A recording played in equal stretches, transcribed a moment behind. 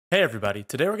Hey everybody,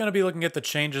 today we're going to be looking at the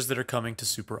changes that are coming to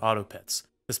Super Auto Pets.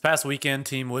 This past weekend,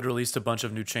 Team Wood released a bunch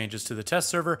of new changes to the test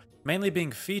server, mainly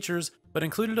being features, but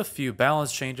included a few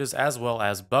balance changes as well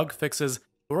as bug fixes,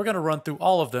 but we're going to run through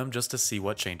all of them just to see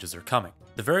what changes are coming.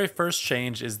 The very first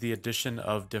change is the addition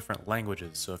of different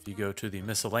languages, so if you go to the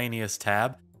Miscellaneous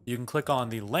tab, you can click on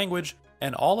the language,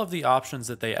 and all of the options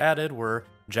that they added were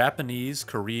Japanese,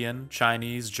 Korean,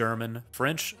 Chinese, German,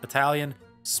 French, Italian,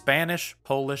 Spanish,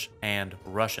 Polish, and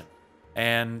Russian.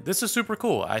 And this is super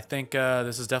cool. I think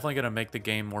this is definitely going to make the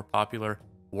game more popular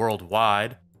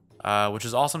worldwide, which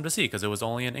is awesome to see because it was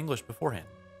only in English beforehand.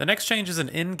 The next change is an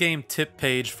in-game tip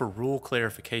page for rule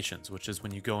clarifications, which is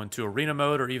when you go into arena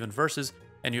mode or even versus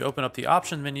and you open up the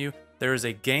option menu, there is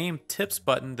a game tips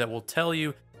button that will tell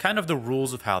you kind of the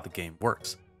rules of how the game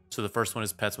works. So the first one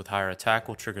is pets with higher attack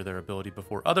will trigger their ability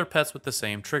before other pets with the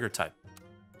same trigger type.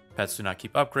 Pets do not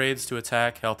keep upgrades to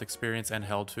attack, health, experience, and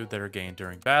held food that are gained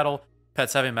during battle.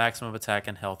 Pets have a maximum attack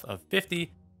and health of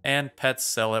 50, and pets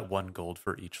sell at 1 gold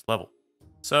for each level.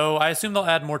 So I assume they'll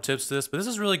add more tips to this, but this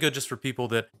is really good just for people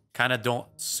that kind of don't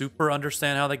super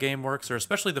understand how the game works, or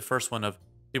especially the first one of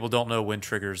people don't know when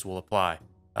triggers will apply,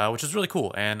 which is really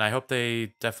cool. And I hope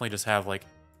they definitely just have like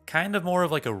kind of more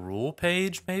of like a rule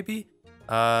page maybe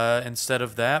instead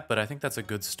of that, but I think that's a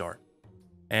good start.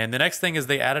 And the next thing is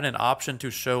they added an option to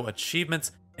show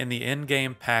achievements in the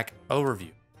in-game pack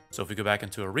overview. So if we go back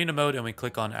into arena mode and we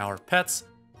click on our pets,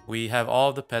 we have all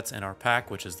of the pets in our pack,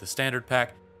 which is the standard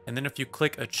pack. And then if you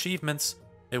click achievements,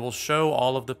 it will show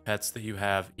all of the pets that you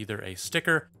have either a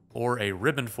sticker or a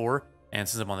ribbon for. And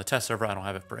since I'm on the test server, I don't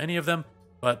have it for any of them.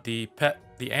 But the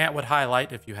ant would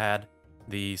highlight if you had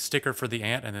the sticker for the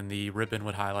ant, and then the ribbon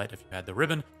would highlight if you had the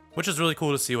ribbon, which is really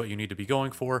cool to see what you need to be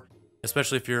going for,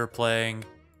 especially if you're playing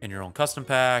in your own custom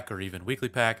pack or even weekly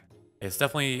pack. It's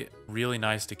definitely really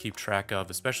nice to keep track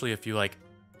of, especially if you like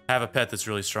have a pet that's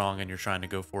really strong and you're trying to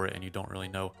go for it and you don't really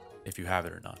know if you have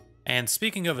it or not. And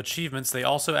speaking of achievements, they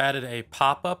also added a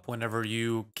pop-up whenever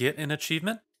you get an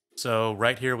achievement. So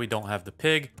right here, we don't have the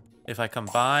pig. If I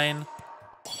combine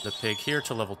the pig here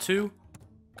to level 2,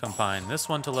 combine this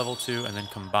one to level 2, and then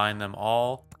combine them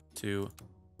all to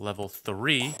level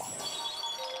 3,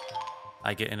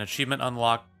 I get an achievement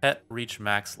unlocked, pet reach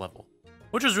max level,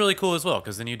 which is really cool as well,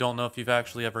 because then you don't know if you've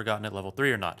actually ever gotten it level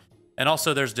 3 or not. And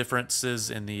also there's differences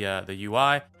in the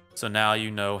UI, so now you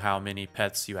know how many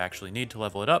pets you actually need to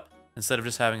level it up. Instead of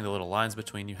just having the little lines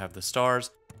between, you have the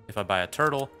stars. If I buy a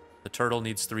turtle, the turtle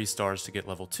needs 3 stars to get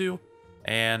level 2.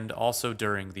 And also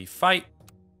during the fight,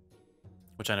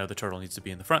 which I know the turtle needs to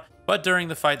be in the front, but during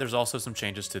the fight there's also some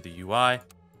changes to the UI.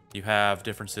 You have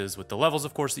differences with the levels,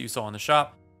 of course, that you saw in the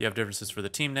shop. You have differences for the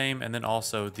team name, and then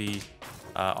also the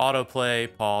autoplay,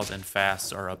 pause, and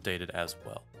fasts are updated as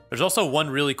well. There's also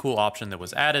one really cool option that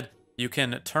was added. You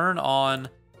can turn on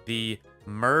the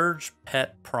merge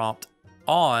pet prompt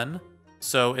on,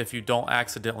 so if you don't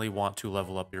accidentally want to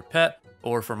level up your pet,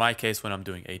 or for my case when I'm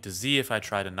doing A to Z, if I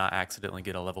try to not accidentally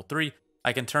get a level 3,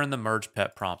 I can turn the merge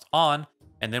pet prompt on,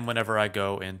 and then whenever I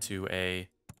go into a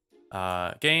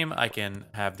game, I can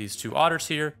have these 2 otters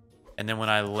here. And then when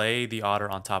I lay the otter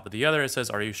on top of the other, it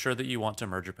says, are you sure that you want to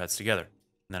merge your pets together?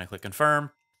 And then I click confirm,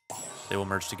 they will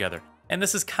merge together. And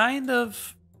this is kind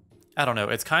of, I don't know,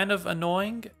 it's kind of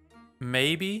annoying,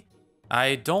 maybe.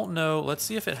 I don't know, let's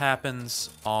see if it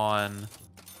happens on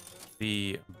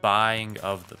the buying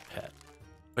of the pet.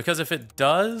 Because if it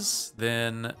does,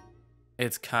 then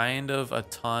it's kind of a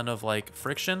ton of like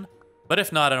friction. But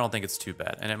if not, I don't think it's too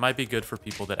bad. And it might be good for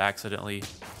people that accidentally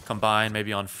combine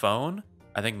maybe on phone.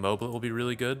 I think mobile will be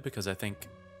really good because I think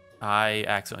I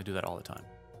accidentally do that all the time.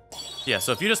 Yeah,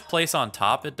 so if you just place on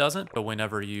top, it doesn't, but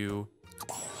whenever you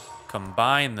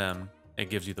combine them, it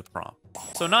gives you the prompt.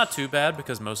 So not too bad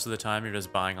because most of the time you're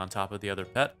just buying on top of the other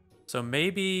pet. So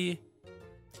maybe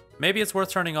it's worth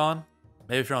turning on.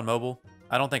 Maybe if you're on mobile.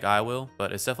 I don't think I will,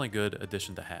 but it's definitely a good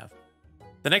addition to have.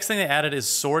 The next thing they added is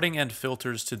sorting and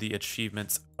filters to the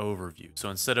achievements overview. So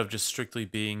instead of just strictly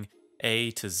being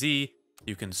A to Z,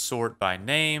 you can sort by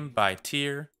name, by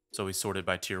tier. So we sorted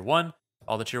by tier 1.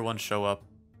 All the tier 1s show up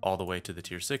all the way to the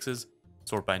tier 6s.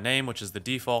 Sort by name, which is the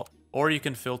default. Or you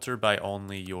can filter by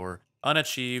only your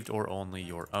unachieved or only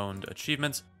your owned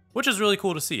achievements, which is really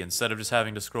cool to see. Instead of just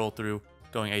having to scroll through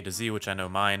going A to Z, which I know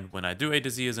mine, when I do A to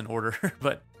Z, is in order.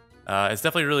 But it's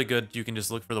definitely really good. You can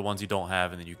just look for the ones you don't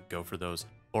have, and then you can go for those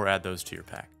or add those to your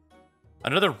pack.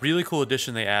 Another really cool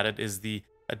addition they added is the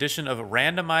addition of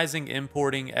randomizing,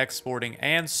 importing, exporting,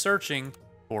 and searching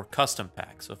for custom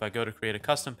packs. So if I go to create a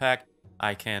custom pack,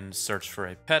 I can search for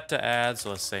a pet to add. So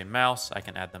let's say mouse, I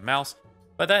can add the mouse.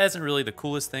 But that isn't really the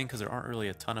coolest thing because there aren't really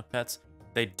a ton of pets.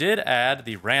 They did add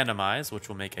the randomize, which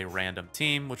will make a random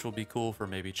team, which will be cool for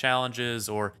maybe challenges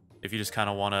or if you just kind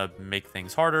of want to make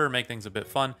things harder, make things a bit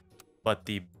fun. But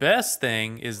the best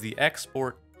thing is the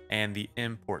export and the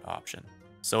import option.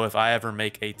 So if I ever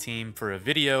make a team for a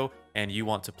video and you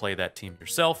want to play that team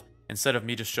yourself, instead of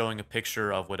me just showing a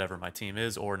picture of whatever my team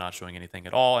is or not showing anything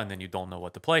at all and then you don't know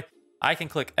what to play, I can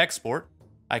click export.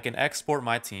 I can export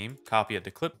my team, copy it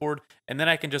to clipboard, and then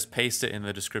I can just paste it in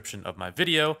the description of my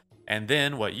video. And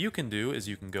then what you can do is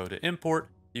you can go to import,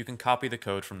 you can copy the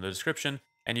code from the description,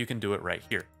 and you can do it right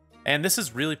here. And this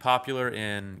is really popular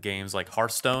in games like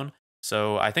Hearthstone.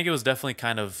 So I think it was definitely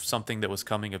kind of something that was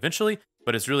coming eventually,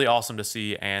 but it's really awesome to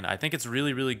see. And I think it's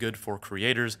really, really good for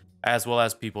creators as well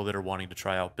as people that are wanting to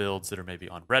try out builds that are maybe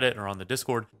on Reddit or on the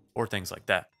Discord or things like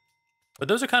that. But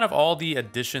those are kind of all the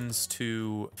additions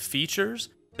to features.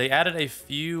 They added a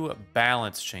few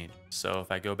balance changes. So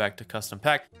if I go back to custom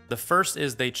pack, the first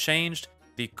is they changed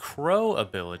the crow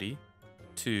ability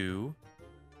to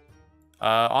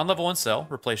on level 1 cell,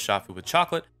 replace shop food with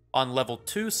chocolate. On level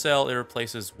 2 cell, it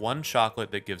replaces 1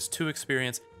 chocolate that gives 2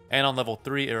 experience. And on level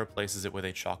 3, it replaces it with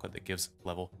a chocolate that gives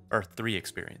level 3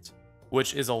 experience,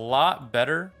 which is a lot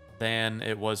better than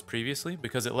it was previously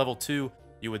because at level 2,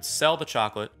 you would sell the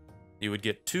chocolate, you would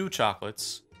get 2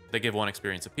 chocolates that give 1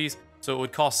 experience apiece. So it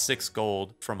would cost 6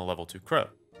 gold from a level 2 crow.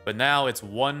 But now it's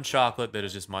 1 chocolate that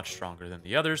is just much stronger than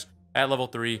the others. At level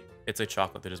 3, it's a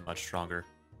chocolate that is much stronger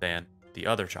than the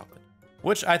other chocolate,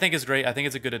 which I think is great. I think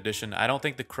it's a good addition. I don't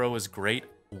think the crow is great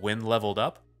when leveled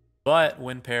up, but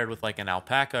when paired with like an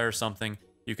alpaca or something,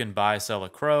 you can buy, sell a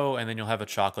crow, and then you'll have a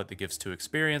chocolate that gives 2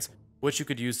 experience, which you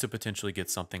could use to potentially get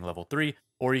something level 3,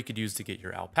 or you could use to get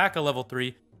your alpaca level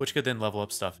 3, which could then level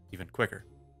up stuff even quicker.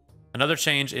 Another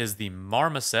change is the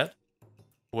marmoset,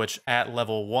 which at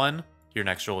level 1, your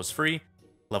next roll is free.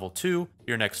 Level 2,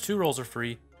 your next 2 rolls are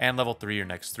free. And level 3, your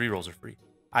next 3 rolls are free.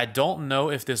 I don't know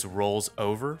if this rolls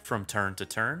over from turn to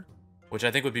turn, which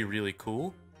I think would be really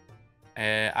cool.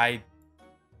 I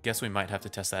guess we might have to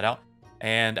test that out.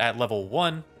 And at level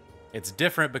 1, it's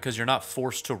different because you're not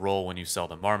forced to roll when you sell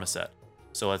the marmoset.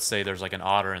 So let's say there's like an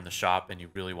otter in the shop and you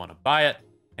really want to buy it,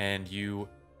 and you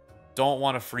don't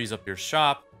want to freeze up your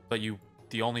shop, but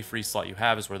the only free slot you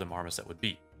have is where the marmoset would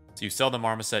be. So you sell the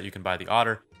marmoset, you can buy the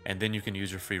otter, and then you can use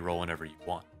your free roll whenever you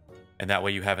want. And that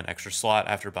way you have an extra slot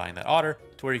after buying that otter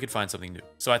to where you could find something new.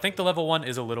 So I think the level 1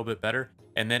 is a little bit better,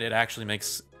 and then it actually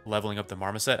makes leveling up the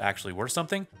marmoset actually worth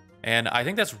something. And I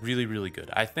think that's really, really good.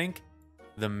 I think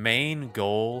the main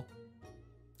goal,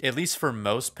 at least for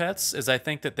most pets, is I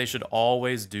think that they should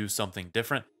always do something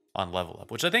different on level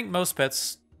up, which I think most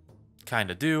pets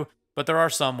kind of do. But there are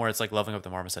some where it's like leveling up the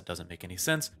marmoset doesn't make any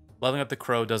sense. Leveling up the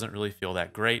crow doesn't really feel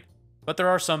that great. But there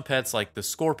are some pets like the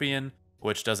scorpion,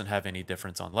 which doesn't have any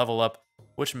difference on level up,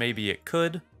 which maybe it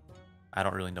could. I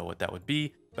don't really know what that would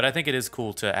be, but I think it is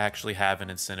cool to actually have an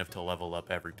incentive to level up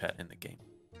every pet in the game.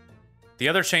 The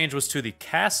other change was to the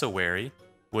cassowary,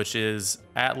 which is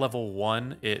at level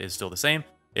 1, it is still the same.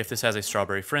 If this has a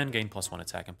strawberry friend, gain +1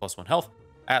 attack and +1 health.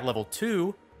 At level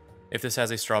 2, if this has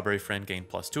a strawberry friend, gain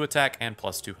 +2 attack and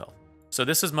 +2 health. So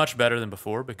this is much better than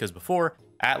before, because before,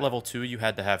 at level 2, you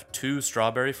had to have 2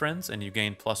 strawberry friends, and you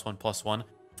gained +1/+1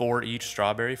 for each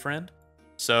strawberry friend.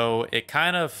 So it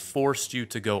kind of forced you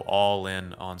to go all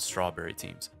in on strawberry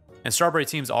teams. And strawberry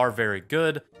teams are very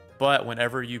good, but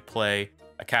whenever you play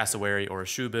a cassowary or a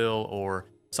shoebill or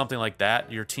something like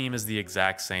that, your team is the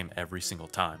exact same every single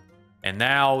time. And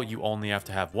now you only have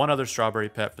to have one other strawberry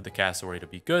pet for the cassowary to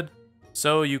be good.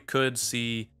 So you could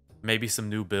see maybe some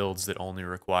new builds that only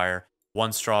require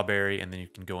 1 strawberry, and then you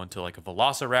can go into like a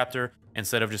velociraptor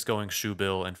instead of just going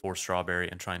shoebill and 4 strawberry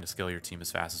and trying to scale your team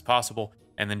as fast as possible,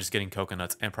 and then just getting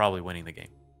coconuts and probably winning the game.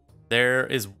 There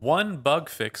is one bug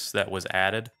fix that was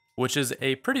added, which is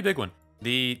a pretty big one.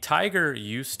 The tiger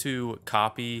used to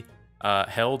copy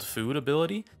held food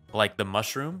ability, like the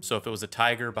mushroom. So if it was a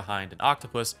tiger behind an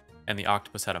octopus and the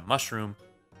octopus had a mushroom,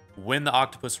 when the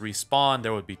octopus respawned,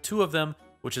 there would be 2 of them,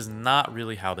 which is not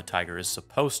really how the tiger is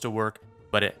supposed to work,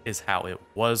 but it is how it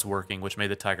was working, which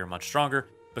made the tiger much stronger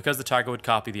because the tiger would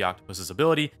copy the octopus's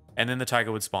ability, and then the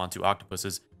tiger would spawn 2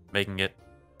 octopuses, making it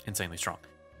insanely strong.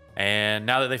 And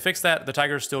now that they fixed that, the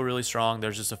tiger is still really strong.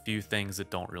 There's just a few things that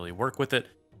don't really work with it,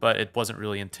 but it wasn't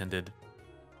really intended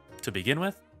to begin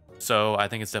with. So I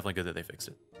think it's definitely good that they fixed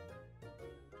it.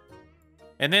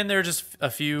 And then there are just a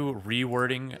few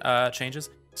rewording changes.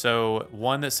 So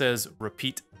one that says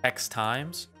repeat X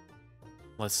times.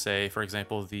 Let's say, for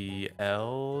example, the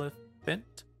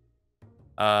elephant.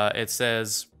 It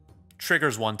says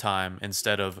triggers 1 time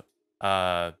instead of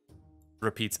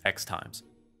repeats X times.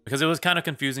 because it was kind of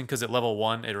confusing because at level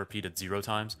 1 it repeated 0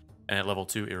 times, and at level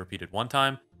 2 it repeated 1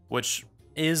 time, which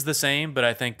is the same, but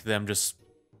I think them just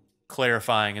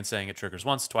clarifying and saying it triggers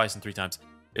once, twice, and 3 times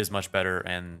is much better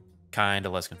and kind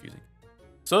of less confusing.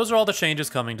 So those are all the changes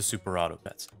coming to Super Auto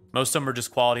Pets. Most of them are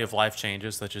just quality of life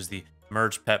changes, such as the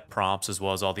merged pet prompts, as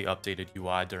well as all the updated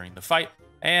UI during the fight.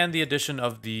 And the addition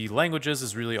of the languages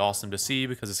is really awesome to see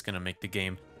because it's going to make the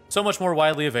game so much more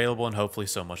widely available and hopefully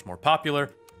so much more popular.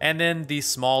 And then the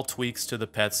small tweaks to the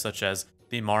pets, such as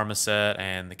the marmoset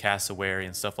and the cassowary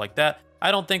and stuff like that, I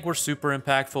don't think were super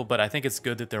impactful, but I think it's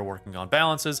good that they're working on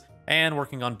balances and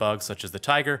working on bugs such as the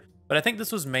tiger. But I think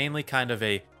this was mainly kind of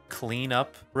a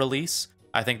cleanup release.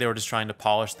 I think they were just trying to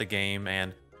polish the game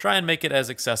and try and make it as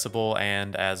accessible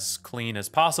and as clean as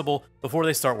possible before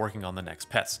they start working on the next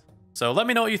pets. So let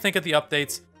me know what you think of the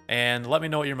updates, and let me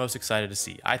know what you're most excited to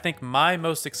see. I think my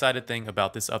most excited thing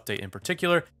about this update in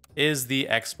particular is the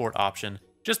export option,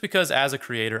 just because as a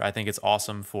creator, I think it's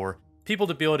awesome for people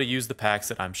to be able to use the packs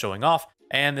that I'm showing off,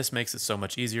 and this makes it so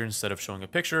much easier instead of showing a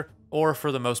picture, or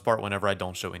for the most part, whenever I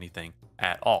don't show anything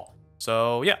at all.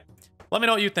 So yeah, let me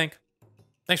know what you think.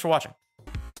 Thanks for watching.